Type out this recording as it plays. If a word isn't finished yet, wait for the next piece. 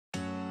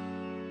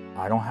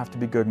I don't have to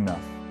be good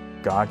enough.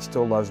 God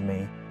still loves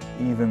me,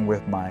 even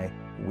with my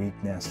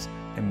weakness,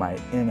 in my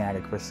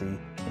inadequacy,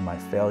 in my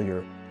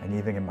failure, and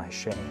even in my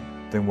shame.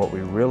 Then what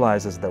we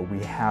realize is that we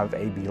have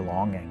a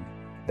belonging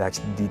that's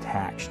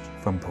detached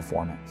from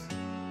performance.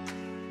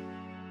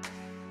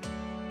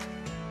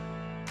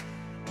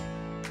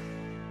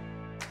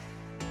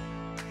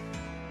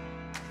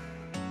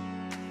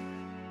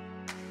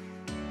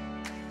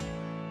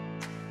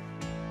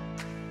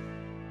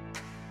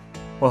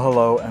 Well,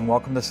 hello, and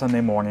welcome to Sunday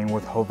Morning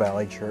with Hope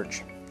Valley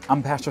Church.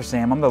 I'm Pastor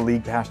Sam. I'm the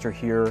lead pastor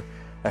here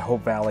at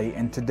Hope Valley,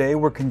 and today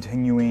we're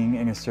continuing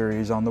in a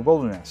series on the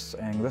wilderness,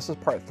 and this is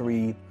part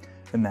 3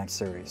 in that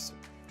series.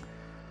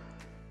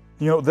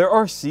 You know, there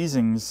are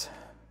seasons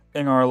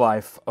in our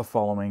life of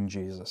following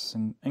Jesus,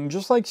 and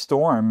just like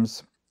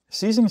storms,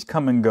 seasons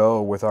come and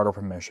go without our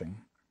permission.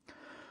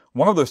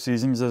 One of those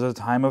seasons is a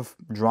time of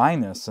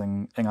dryness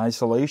and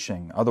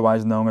isolation,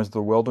 otherwise known as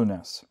the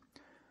wilderness.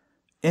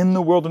 In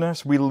the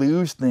wilderness, we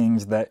lose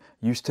things that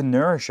used to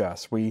nourish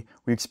us. We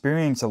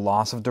experience a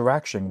loss of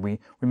direction. We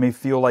may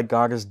feel like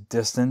God is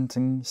distant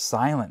and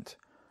silent.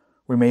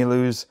 We may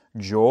lose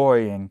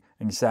joy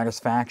and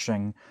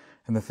satisfaction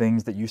in the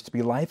things that used to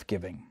be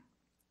life-giving.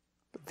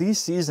 But these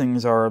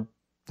seasons they're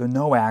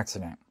no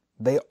accident.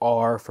 They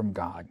are from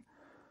God.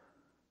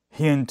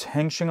 He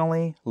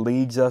intentionally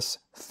leads us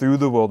through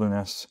the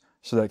wilderness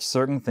so that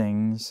certain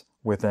things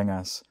within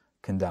us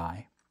can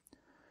die.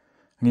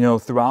 You know,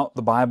 throughout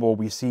the Bible,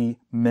 we see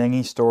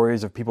many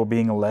stories of people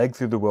being led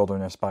through the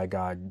wilderness by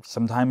God,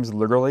 sometimes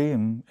literally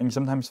and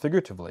sometimes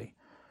figuratively.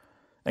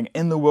 And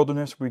in the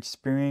wilderness, we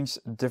experience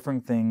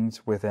different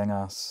things within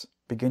us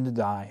begin to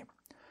die.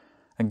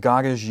 And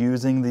God is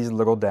using these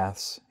little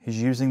deaths.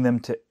 He's using them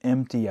to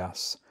empty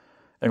us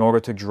in order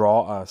to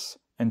draw us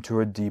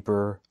into a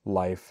deeper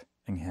life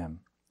in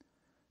Him.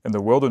 In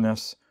the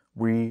wilderness,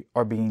 we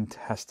are being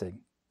tested.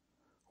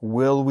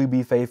 Will we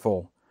be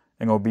faithful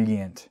and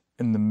obedient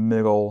in the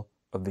middle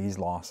of these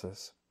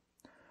losses?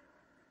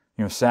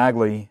 You know,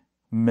 sadly,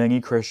 many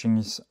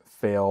Christians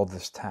fail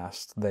this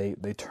test. They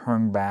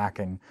turn back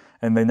and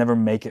they never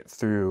make it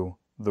through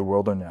the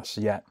wilderness.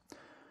 Yet,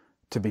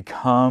 to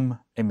become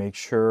a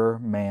mature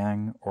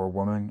man or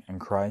woman in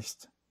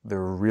Christ,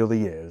 there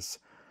really is.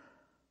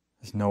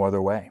 There's no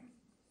other way.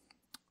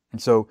 And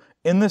so,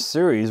 in this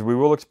series, we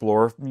will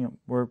explore,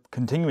 we're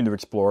continuing to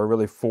explore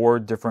really 4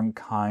 different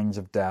kinds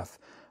of death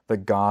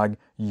that God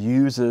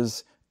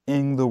uses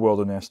in the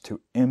wilderness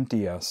to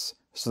empty us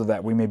so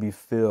that we may be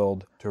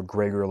filled to a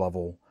greater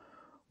level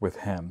with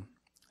Him.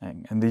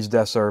 And these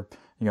deaths are,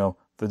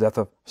 the death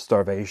of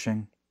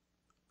starvation,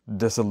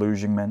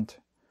 disillusionment,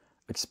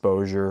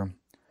 exposure,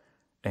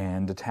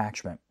 and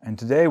detachment. And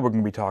today we're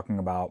going to be talking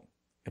about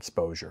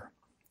exposure.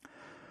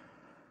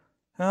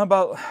 Now,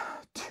 about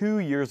 2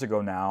 years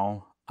ago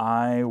now,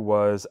 I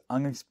was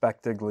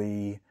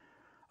unexpectedly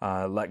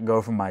let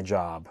go from my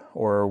job,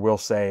 or we'll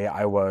say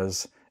I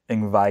was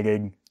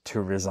invited to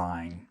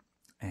resign.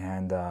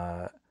 And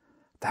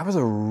that was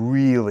a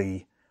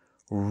really,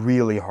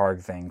 really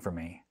hard thing for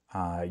me.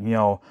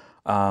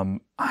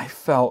 I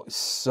felt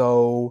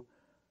so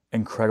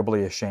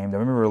incredibly ashamed. I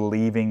remember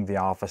leaving the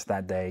office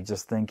that day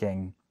just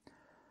thinking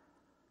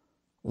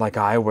like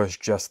I was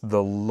just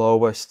the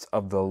lowest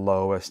of the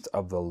lowest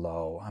of the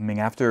low. I mean,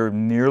 after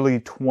nearly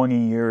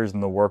 20 years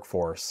in the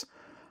workforce,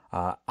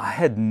 I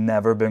had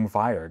never been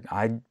fired.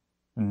 I'd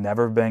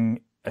never been,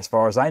 as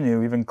far as I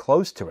knew, even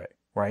close to it,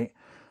 right?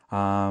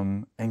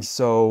 And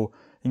so,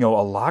 a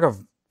lot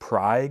of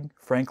pride,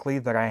 frankly,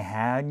 that I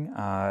had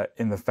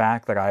in the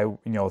fact that I,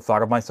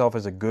 thought of myself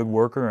as a good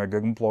worker and a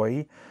good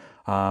employee,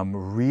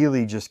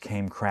 really just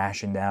came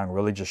crashing down,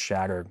 really just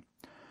shattered.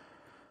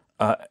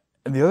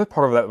 And the other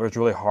part of that was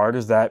really hard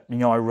is that,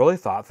 I really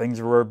thought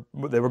things were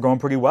going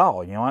pretty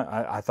well.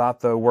 I thought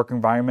the work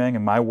environment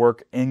and my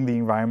work in the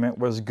environment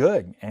was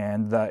good,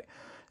 and that,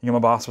 my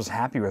boss was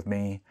happy with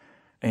me.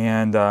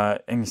 And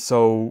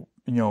so,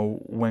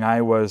 when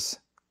I was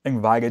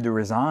invited to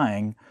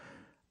resign,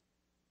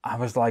 I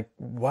was like,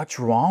 what's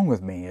wrong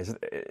with me?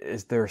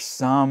 Is there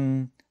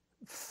some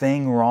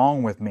thing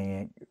wrong with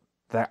me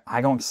that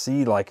I don't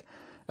see? Like,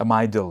 am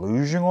I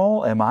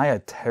delusional? Am I a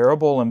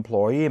terrible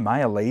employee? Am I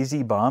a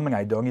lazy bum and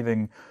I don't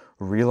even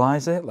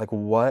realize it? Like,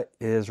 what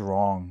is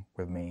wrong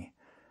with me?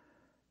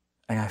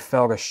 And I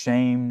felt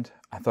ashamed.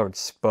 I felt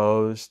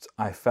exposed.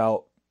 I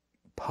felt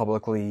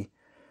publicly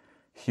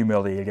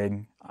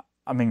humiliated.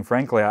 I mean,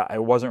 frankly, I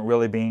wasn't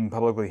really being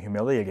publicly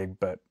humiliated,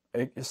 but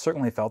it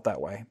certainly felt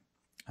that way.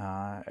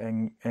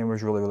 And it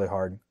was really, really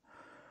hard.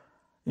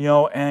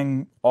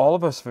 And all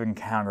of us have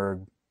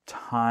encountered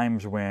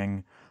times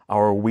when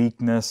our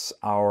weakness,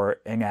 our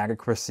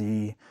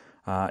inadequacy,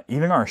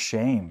 even our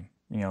shame,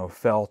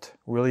 felt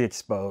really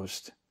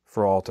exposed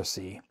for all to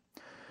see.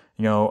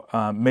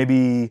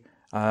 Maybe,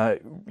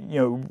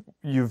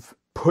 you've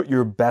put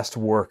your best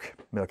work,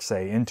 let's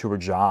say, into a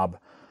job,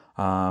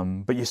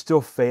 but you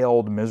still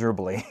failed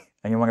miserably.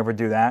 Anyone ever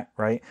do that,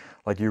 right?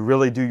 Like you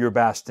really do your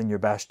best and your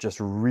best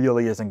just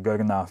really isn't good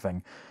enough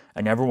and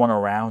everyone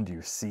around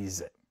you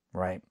sees it,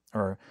 right?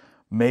 Or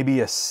Maybe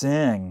a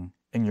sin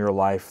in your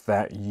life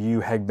that you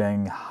had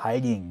been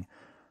hiding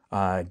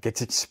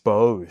gets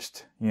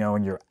exposed,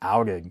 and you're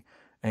outed,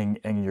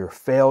 and your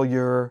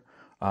failure,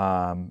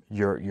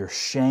 your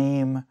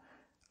shame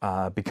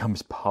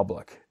becomes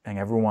public, and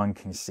everyone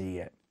can see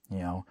it.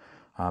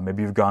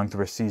 Maybe you've gone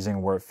through a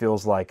season where it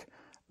feels like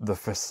the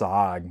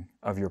facade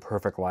of your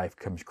perfect life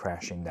comes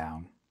crashing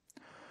down.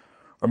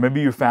 Or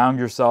maybe you found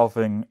yourself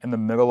in the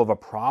middle of a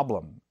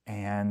problem,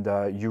 and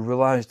you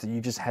realized that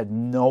you just had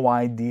no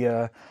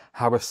idea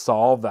how to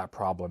solve that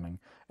problem.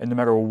 And no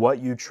matter what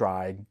you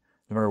tried,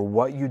 no matter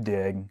what you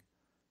did,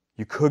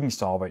 you couldn't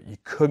solve it, you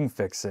couldn't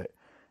fix it,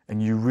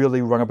 and you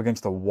really run up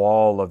against the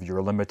wall of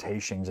your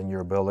limitations and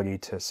your ability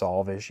to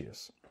solve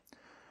issues.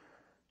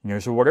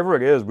 So whatever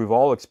it is, we've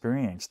all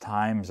experienced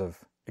times of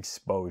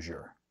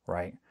exposure,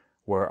 right?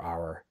 Where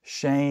our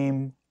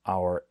shame,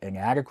 our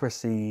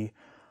inadequacy,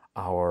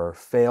 our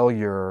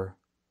failure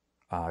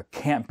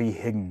can't be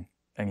hidden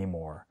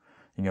anymore.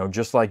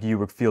 Just like you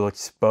would feel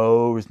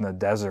exposed in the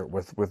desert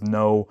with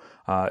no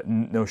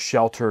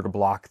shelter to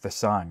block the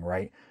sun,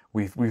 right?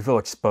 We feel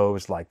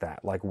exposed like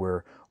that, like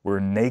we're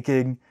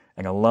naked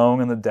and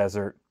alone in the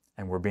desert,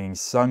 and we're being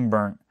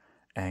sunburnt,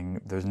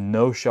 and there's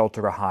no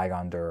shelter to hide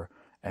under,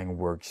 and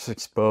we're just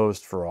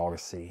exposed for all to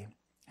see.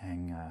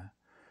 And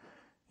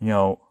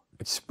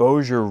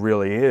exposure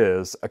really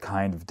is a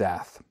kind of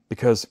death,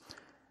 because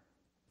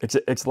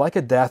it's like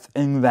a death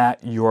in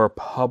that your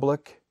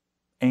public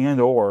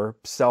and or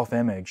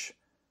self-image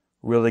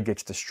really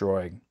gets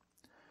destroyed.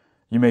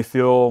 You may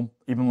feel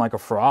even like a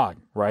fraud,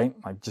 right?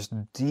 Like just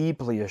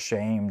deeply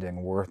ashamed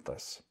and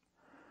worthless.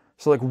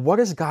 So what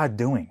is God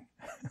doing?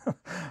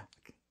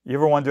 You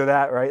ever wonder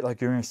that, right?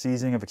 Like you're in a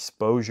season of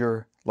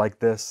exposure like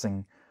this,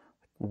 and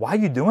why are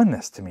you doing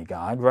this to me,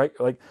 God, right?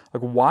 Like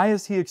why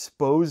is he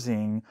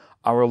exposing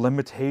our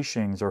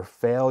limitations or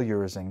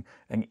failures and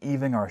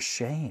even our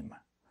shame?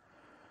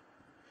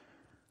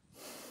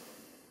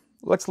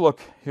 Let's look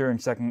here in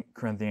 2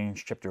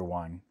 Corinthians chapter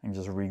 1 and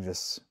just read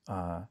this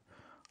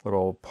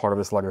little part of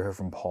this letter here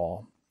from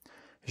Paul.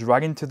 He's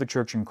writing to the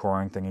church in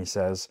Corinth, and he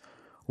says,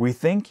 "We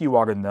think you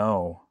ought to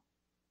know,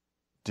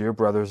 dear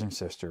brothers and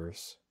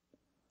sisters,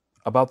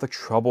 about the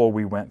trouble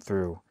we went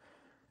through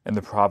in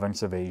the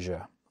province of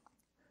Asia.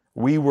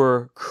 We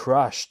were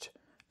crushed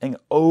and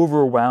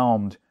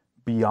overwhelmed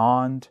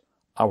beyond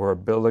our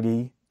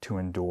ability to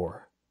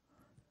endure.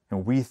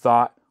 And we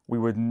thought we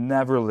would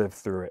never live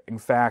through it. In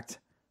fact,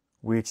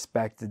 we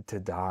expected to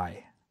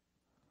die.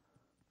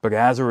 But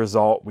as a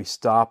result, we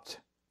stopped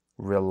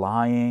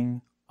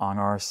relying on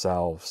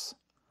ourselves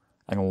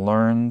and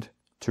learned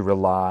to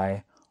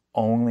rely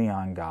only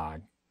on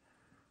God,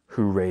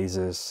 who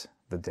raises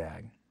the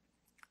dead."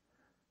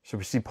 So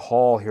we see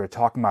Paul here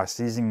talking about a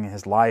season in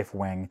his life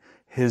when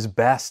his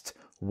best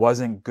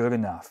wasn't good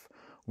enough,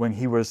 when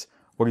he was,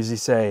 what does he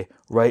say,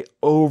 right,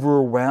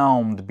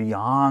 overwhelmed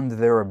beyond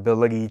their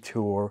ability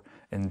to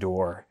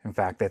endure. In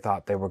fact, they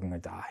thought they were going to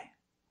die.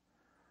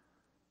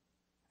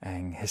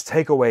 And his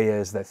takeaway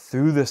is that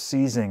through this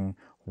season,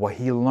 what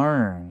he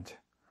learned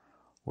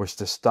was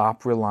to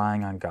stop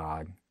relying on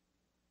God.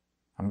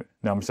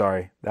 I'm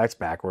sorry, that's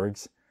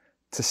backwards.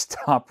 To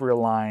stop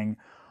relying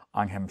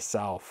on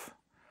himself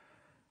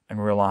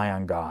and rely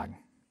on God,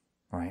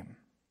 right?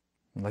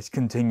 Let's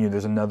continue.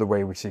 There's another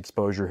way we see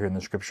exposure here in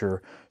the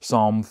scripture.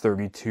 Psalm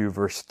 32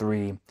 verse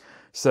 3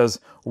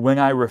 says, "When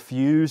I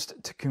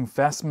refused to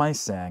confess my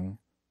sin,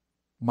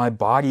 my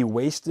body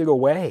wasted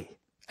away,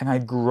 and I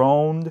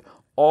groaned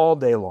all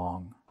day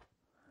long.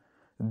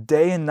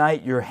 Day and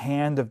night your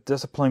hand of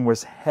discipline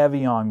was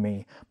heavy on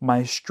me.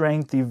 My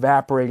strength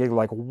evaporated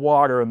like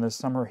water in the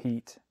summer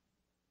heat.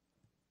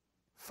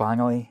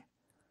 Finally,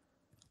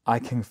 I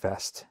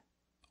confessed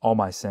all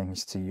my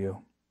sins to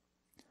you,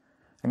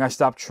 and I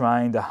stopped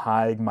trying to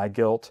hide my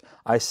guilt.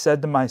 I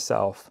said to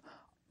myself,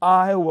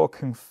 I will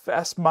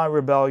confess my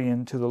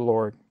rebellion to the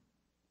Lord.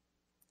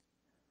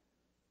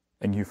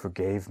 And you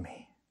forgave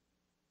me.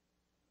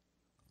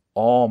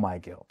 All my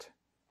guilt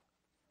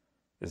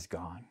is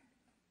gone."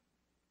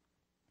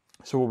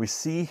 So what we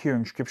see here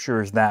in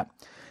Scripture is that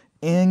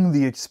in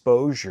the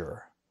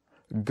exposure,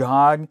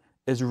 God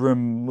is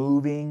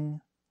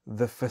removing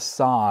the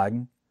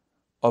facade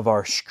of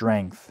our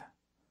strength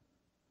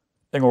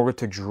in order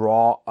to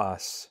draw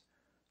us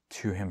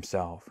to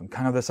himself. And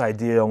kind of this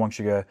idea I want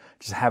you to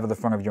just have at the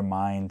front of your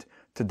mind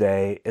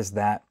today is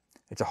that,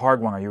 it's a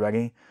hard one, are you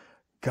ready?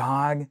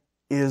 God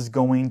is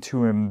going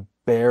to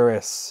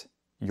embarrass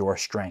your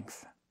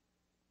strength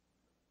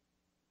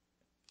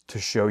to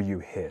show you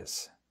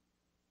his.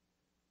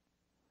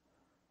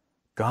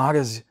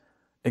 He's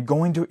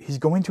going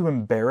to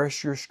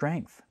embarrass your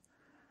strength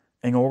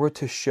in order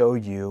to show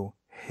you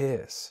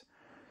his.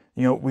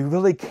 We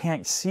really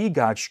can't see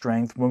God's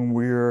strength when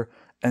we're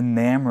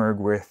enamored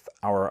with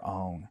our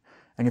own.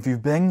 And if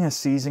you've been in a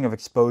season of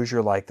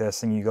exposure like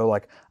this and you go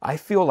like, I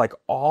feel like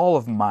all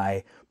of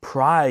my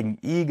pride and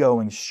ego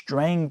and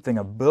strength and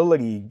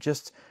ability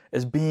just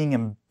is being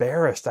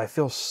embarrassed. I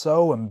feel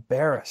so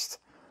embarrassed.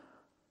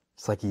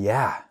 It's like,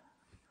 yeah,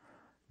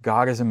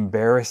 God is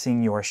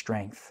embarrassing your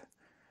strength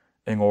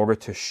in order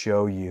to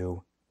show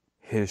you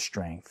His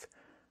strength.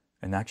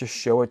 And not just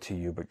show it to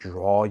you, but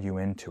draw you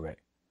into it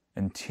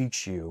and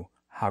teach you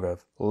how to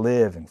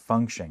live and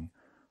function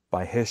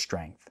by His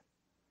strength,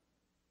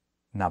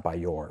 not by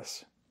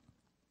yours.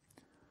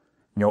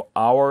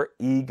 Our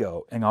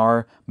ego and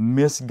our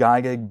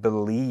misguided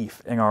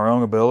belief in our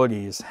own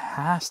abilities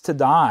has to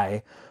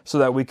die so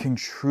that we can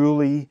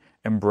truly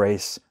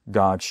embrace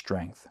God's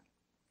strength.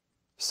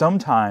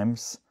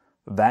 Sometimes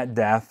that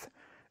death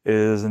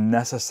is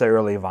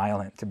necessarily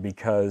violent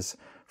because,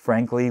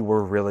 frankly,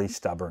 we're really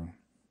stubborn.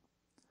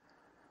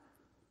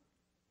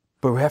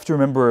 But we have to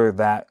remember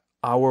that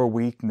our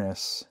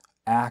weakness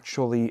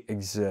actually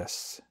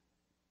exists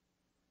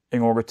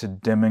in order to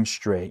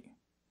demonstrate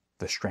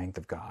the strength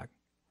of God.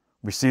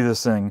 We see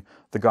this in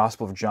the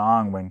Gospel of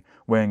John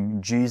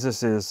when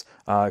Jesus is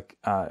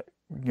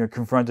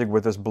confronted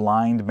with this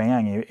blind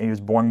man. He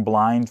was born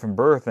blind from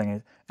birth,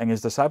 and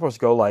his disciples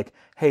go like,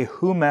 "Hey,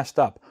 who messed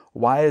up?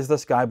 Why is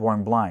this guy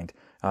born blind?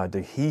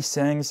 Did he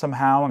sin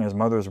somehow in his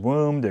mother's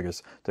womb? Did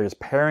his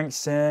parents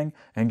sin?"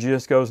 And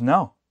Jesus goes,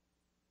 No,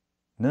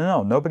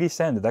 nobody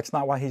sinned. That's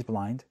not why he's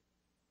blind.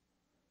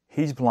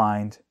 He's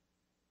blind,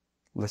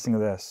 listen to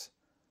this,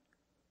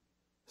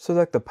 so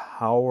that the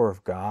power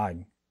of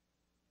God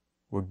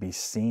would be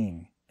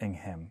seen in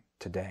him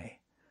today.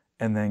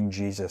 And then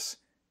Jesus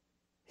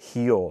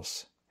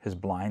heals his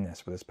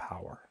blindness with his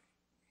power.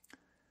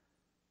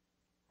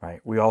 Right?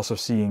 We also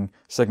see in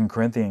 2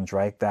 Corinthians,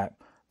 right, that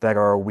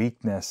our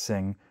weakness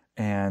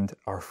and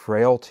our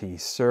frailty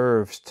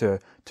serves to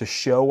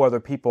show other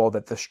people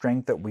that the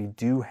strength that we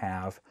do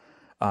have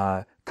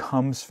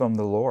comes from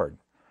the Lord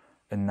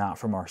and not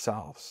from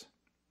ourselves.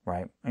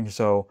 Right? And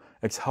so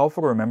it's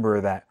helpful to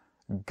remember that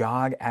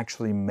God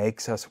actually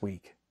makes us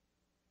weak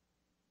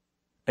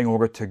in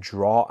order to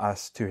draw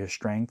us to His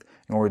strength,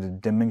 in order to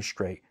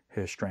demonstrate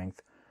His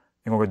strength,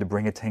 in order to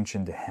bring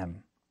attention to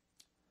Him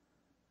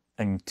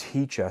and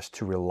teach us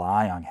to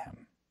rely on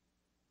Him,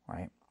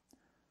 right?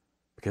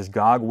 Because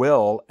God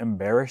will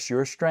embarrass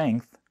your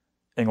strength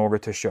in order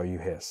to show you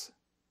His.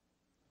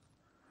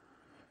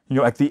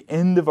 At the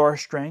end of our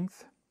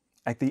strength,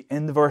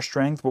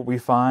 what we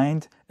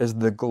find is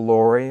the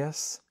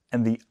glorious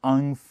and the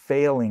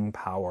unfailing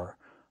power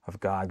of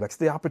God. That's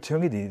the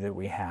opportunity that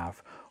we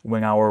have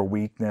when our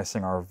weakness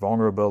and our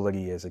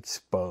vulnerability is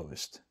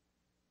exposed.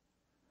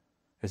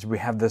 Is we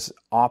have this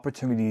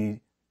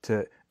opportunity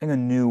to, in a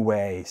new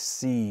way,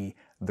 see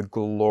the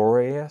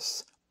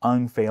glorious,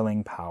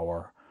 unfailing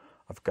power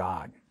of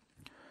God.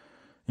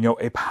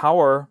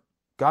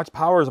 God's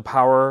power is a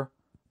power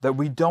that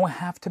we don't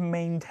have to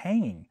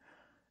maintain.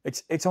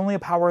 It's only a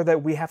power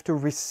that we have to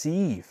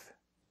receive,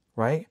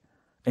 right?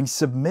 And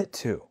submit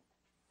to.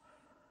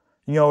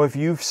 If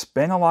you've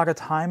spent a lot of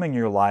time in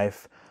your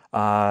life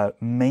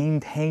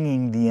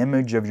maintaining the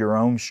image of your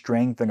own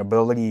strength and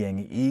ability and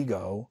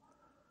ego,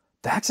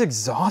 that's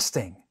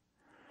exhausting.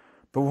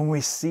 But when we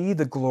see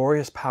the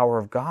glorious power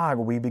of God,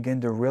 we begin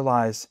to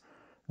realize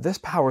this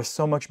power is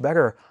so much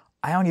better.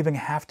 I don't even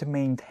have to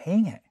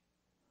maintain it.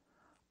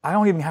 I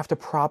don't even have to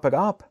prop it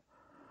up.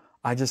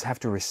 I just have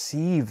to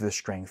receive the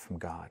strength from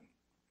God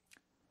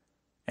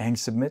and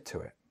submit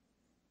to it.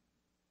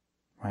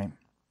 Right?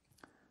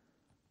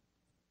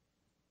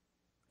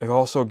 It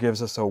also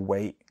gives us a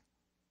weight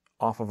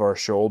off of our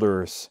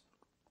shoulders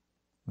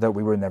that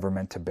we were never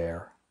meant to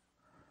bear.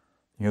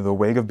 The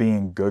weight of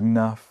being good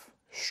enough,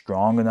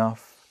 strong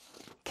enough,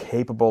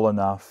 capable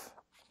enough.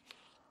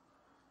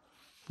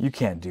 You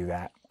can't do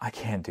that. I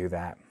can't do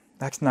that.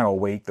 That's not a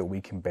weight that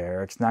we can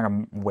bear. It's not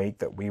a weight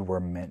that we were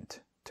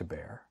meant to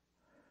bear.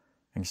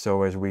 And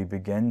so as we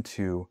begin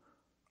to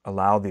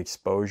allow the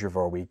exposure of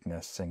our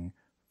weakness and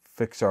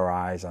fix our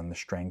eyes on the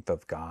strength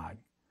of God,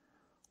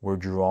 we're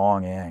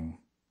drawn in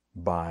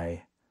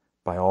by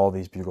all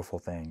these beautiful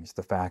things.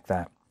 The fact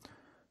that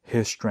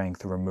His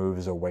strength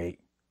removes a weight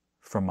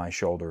from my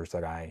shoulders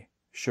that I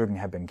shouldn't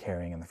have been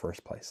carrying in the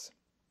first place.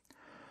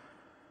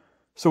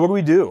 So what do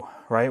we do,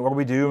 right? What do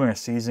we do in a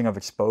season of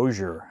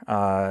exposure,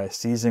 a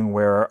season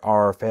where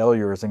our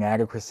failures,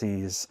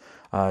 inadequacies,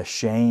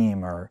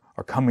 shame are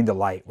coming to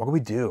light? What do we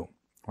do,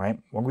 right?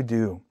 What do we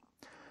do?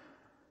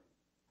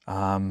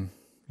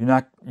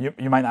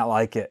 You might not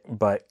like it,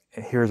 but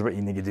here's what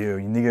you need to do.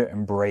 You need to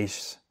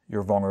embrace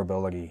your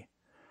vulnerability.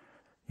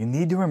 You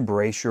need to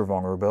embrace your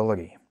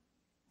vulnerability,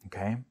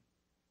 okay?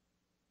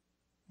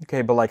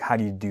 Okay, but how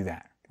do you do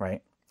that,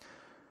 right?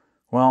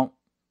 Well,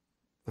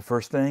 the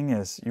first thing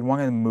is you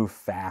want to move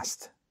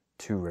fast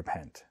to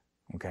repent,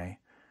 okay?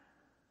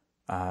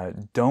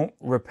 Don't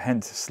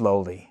repent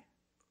slowly.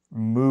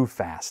 Move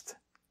fast.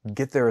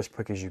 Get there as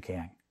quick as you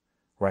can,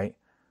 right?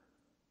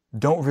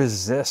 Don't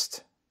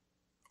resist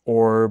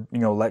or,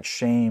 let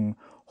shame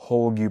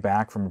hold you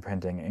back from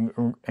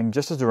repenting. And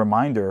just as a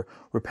reminder,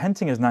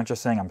 repenting is not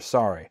just saying, I'm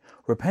sorry.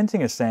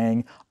 Repenting is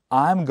saying,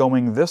 I'm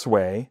going this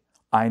way.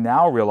 I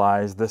now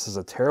realize this is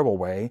a terrible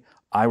way.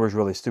 I was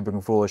really stupid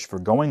and foolish for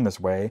going this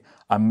way.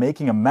 I'm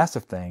making a mess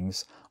of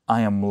things.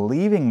 I am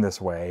leaving this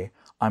way.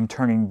 I'm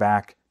turning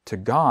back to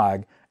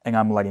God, and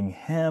I'm letting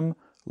Him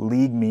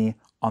lead me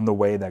on the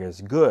way that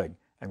is good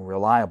and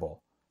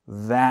reliable.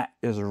 That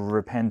is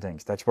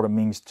repentance. That's what it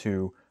means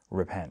to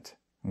repent.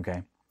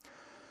 Okay?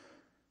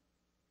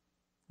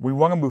 We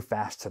want to move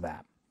fast to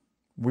that.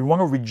 We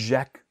want to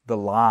reject the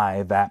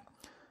lie that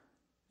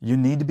you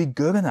need to be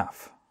good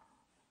enough.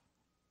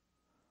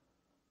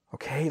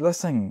 Okay,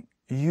 listen,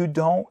 you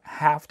don't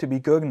have to be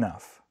good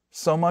enough.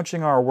 So much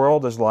in our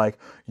world is like,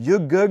 you're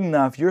good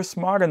enough, you're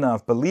smart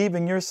enough, believe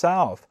in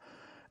yourself.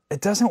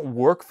 It doesn't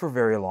work for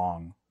very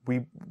long.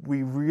 We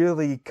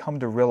really come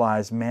to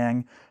realize,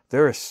 man,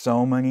 there are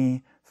so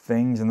many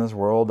things in this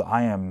world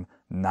I am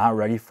not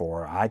ready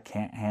for, I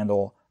can't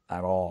handle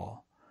at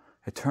all.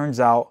 It turns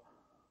out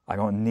I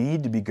don't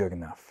need to be good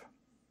enough.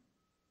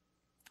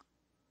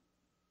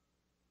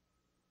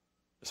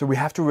 So we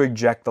have to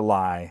reject the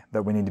lie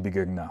that we need to be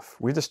good enough.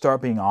 We have to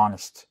start being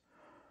honest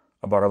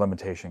about our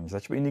limitations.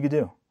 That's what you need to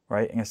do,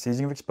 right? In a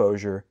season of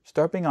exposure,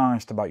 start being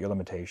honest about your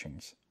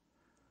limitations.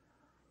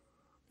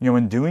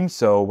 In doing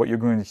so, what you're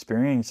going to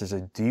experience is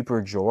a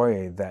deeper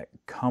joy that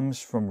comes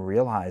from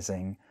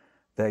realizing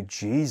that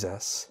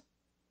Jesus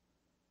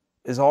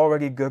is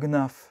already good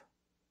enough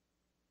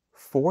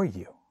for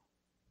you.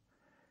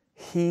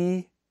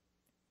 He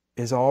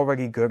is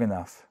already good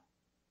enough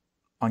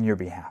on your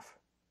behalf.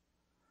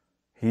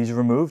 He's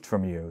removed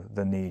from you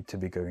the need to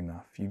be good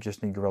enough. You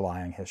just need to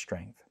rely on His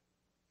strength.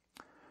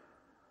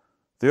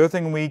 The other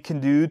thing we can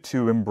do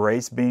to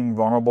embrace being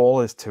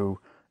vulnerable is to,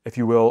 if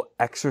you will,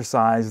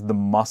 exercise the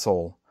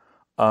muscle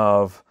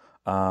of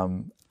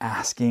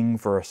asking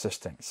for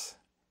assistance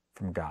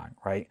from God,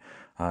 right?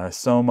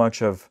 So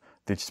much of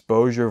the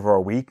exposure of our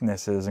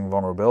weaknesses and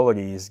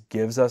vulnerabilities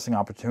gives us an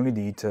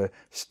opportunity to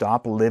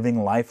stop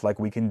living life like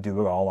we can do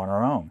it all on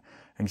our own.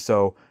 And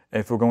so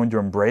if we're going to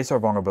embrace our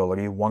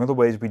vulnerability, one of the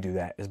ways we do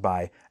that is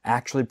by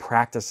actually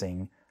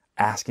practicing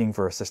asking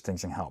for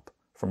assistance and help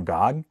from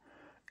God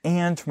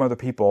and from other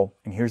people.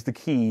 And here's the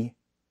key: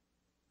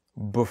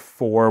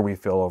 before we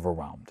feel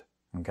overwhelmed,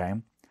 okay?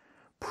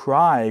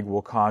 Pride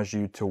will cause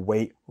you to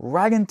wait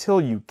right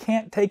until you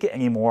can't take it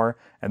anymore,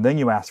 and then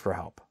you ask for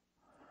help.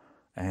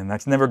 And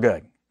that's never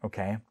good,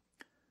 okay?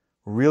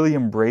 Really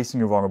embracing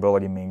your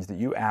vulnerability means that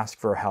you ask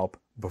for help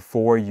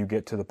before you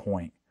get to the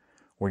point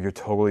where you're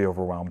totally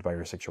overwhelmed by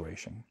your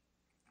situation,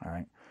 all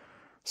right?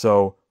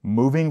 So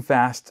moving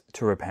fast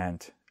to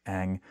repent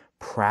and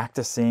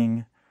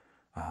practicing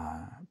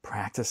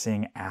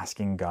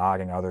asking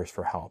God and others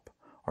for help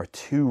are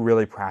two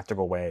really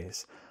practical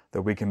ways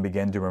that we can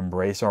begin to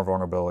embrace our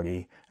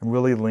vulnerability and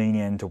really lean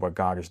into what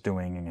God is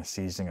doing in a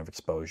season of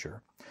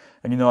exposure.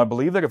 And I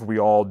believe that if we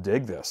all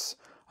dig this,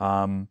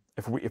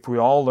 if we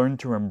all learn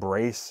to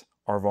embrace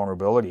our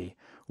vulnerability,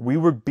 we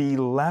would be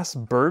less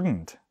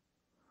burdened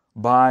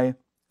by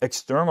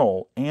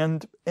external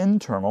and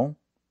internal,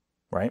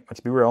 right? Let's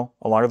be real.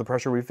 A lot of the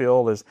pressure we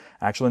feel is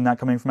actually not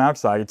coming from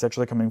outside. It's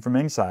actually coming from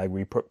inside.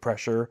 We put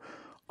pressure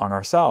on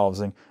ourselves.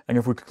 And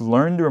if we could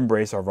learn to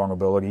embrace our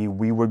vulnerability,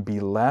 we would be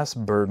less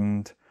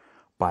burdened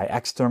by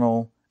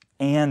external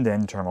and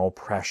internal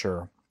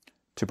pressure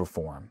to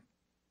perform.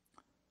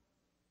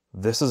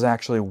 This is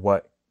actually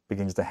what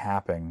begins to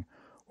happen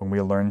when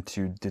we learn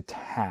to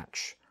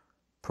detach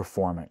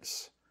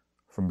performance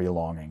from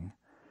belonging.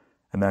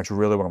 And that's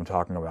really what I'm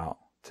talking about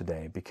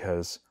today,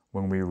 because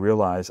when we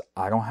realize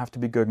I don't have to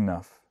be good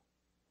enough,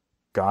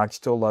 God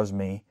still loves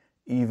me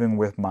even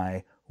with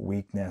my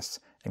weakness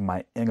and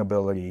my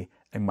inability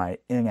and my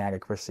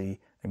inadequacy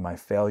and my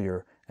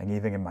failure and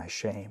even in my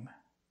shame.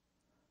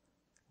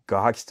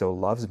 God still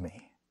loves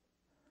me.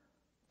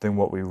 Then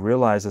what we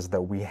realize is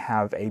that we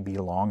have a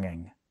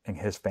belonging in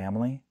His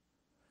family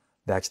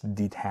that's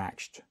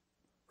detached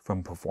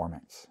from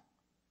performance.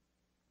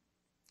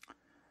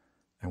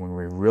 And when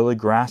we really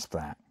grasp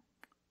that,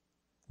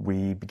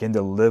 we begin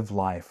to live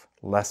life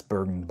less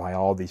burdened by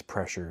all these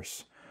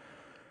pressures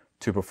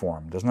to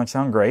perform. Doesn't that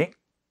sound great?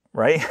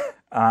 Right?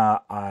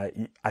 I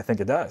think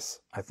it does.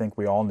 I think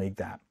we all need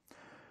that.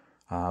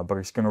 But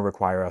it's going to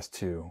require us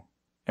to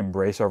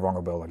embrace our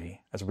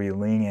vulnerability as we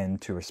lean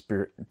into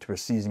a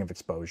season of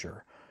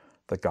exposure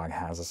that God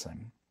has us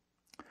in.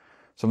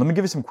 So let me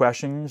give you some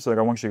questions that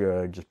I want you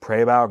to just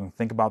pray about and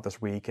think about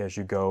this week as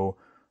you go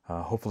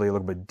hopefully a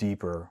little bit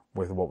deeper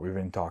with what we've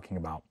been talking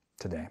about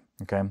today.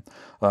 Okay.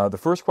 The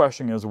first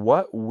question is,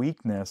 what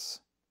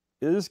weakness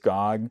is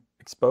God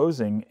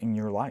exposing in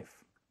your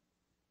life?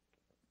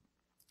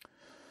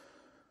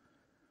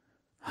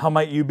 How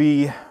might you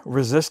be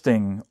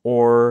resisting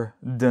or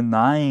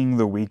denying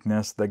the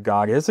weakness that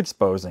God is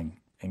exposing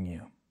in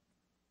you?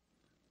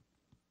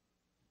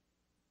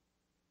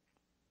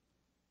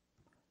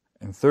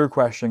 And third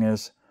question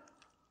is,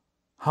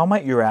 how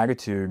might your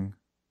attitude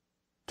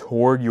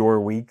toward your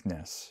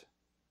weakness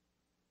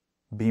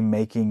be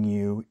making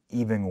you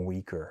even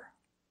weaker?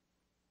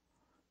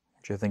 I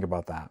want you to think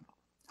about that.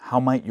 How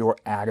might your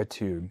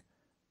attitude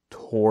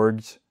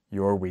towards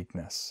your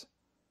weakness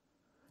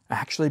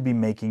actually be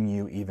making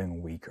you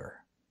even weaker?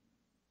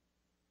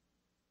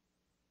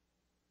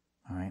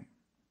 All right.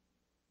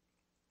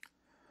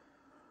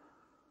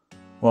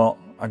 Well,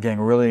 again,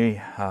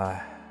 really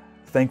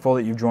thankful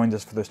that you've joined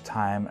us for this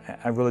time.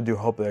 I really do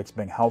hope that it's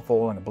been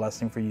helpful and a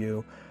blessing for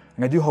you.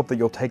 And I do hope that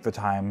you'll take the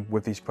time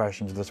with these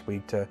questions this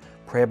week to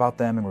pray about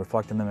them and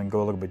reflect on them and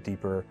go a little bit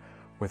deeper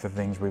with the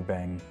things we've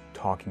been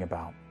talking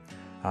about.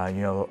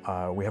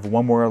 We have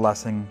one more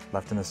lesson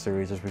left in this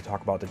series as we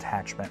talk about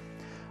detachment.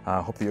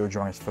 Hope that you'll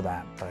join us for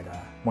that. But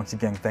once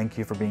again, thank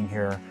you for being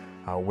here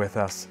with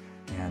us,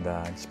 and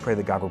just pray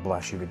that God will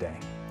bless you today.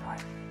 All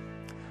right.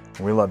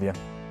 We love you.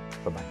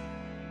 Bye-bye.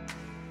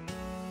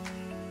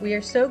 We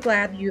are so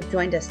glad you have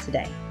joined us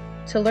today.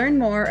 To learn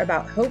more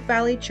about Hope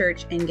Valley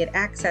Church and get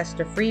access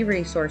to free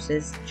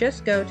resources,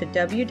 just go to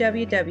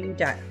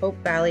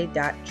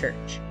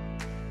www.hopevalley.church.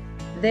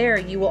 There,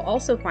 you will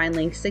also find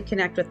links to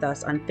connect with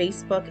us on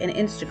Facebook and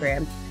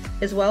Instagram,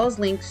 as well as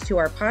links to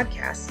our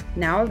podcasts,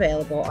 now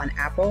available on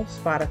Apple,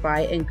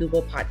 Spotify, and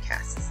Google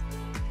Podcasts.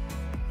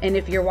 And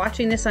if you're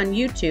watching this on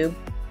YouTube,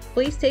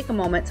 please take a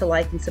moment to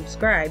like and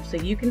subscribe so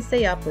you can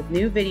stay up with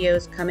new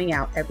videos coming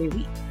out every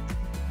week.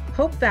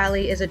 Hope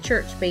Valley is a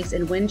church based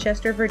in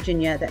Winchester,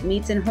 Virginia that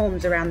meets in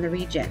homes around the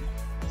region.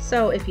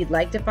 So if you'd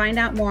like to find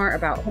out more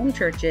about home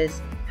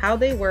churches, how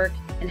they work,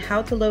 and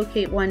how to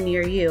locate one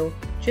near you,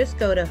 just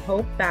go to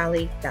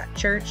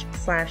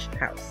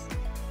hopevalley.church/house.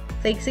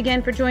 Thanks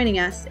again for joining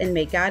us, and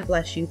may God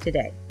bless you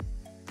today.